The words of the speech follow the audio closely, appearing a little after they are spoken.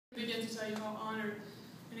to tell you how honored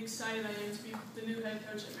and excited I am to be the new head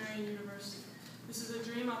coach at Marian University. This is a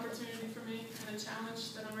dream opportunity for me and a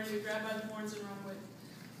challenge that I'm ready to grab by the horns and run with.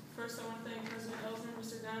 First, I want to thank President Elsner,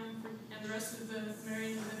 Mr. Downing, and the rest of the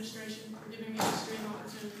Marian administration for giving me this dream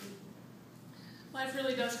opportunity. Life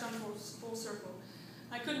really does come full circle.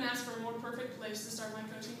 I couldn't ask for a more perfect place to start my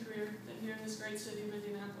coaching career than here in this great city of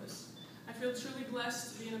Indianapolis. I feel truly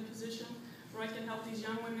blessed to be in a position where I can help these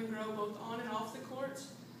young women grow both on and off the court,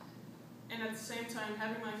 and at the same time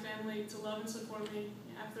having my family to love and support me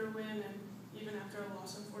after a win and even after a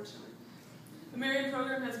loss, unfortunately. The Marian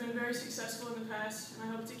program has been very successful in the past, and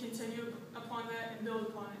I hope to continue upon that and build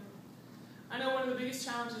upon it. I know one of the biggest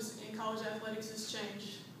challenges in college athletics is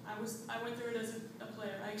change. I went through it as a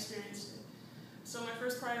player. I experienced it. So my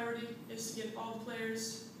first priority is to get all the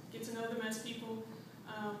players, get to know them as people,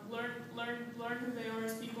 learn who they are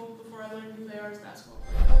as people before I learn who they are as basketball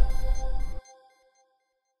players.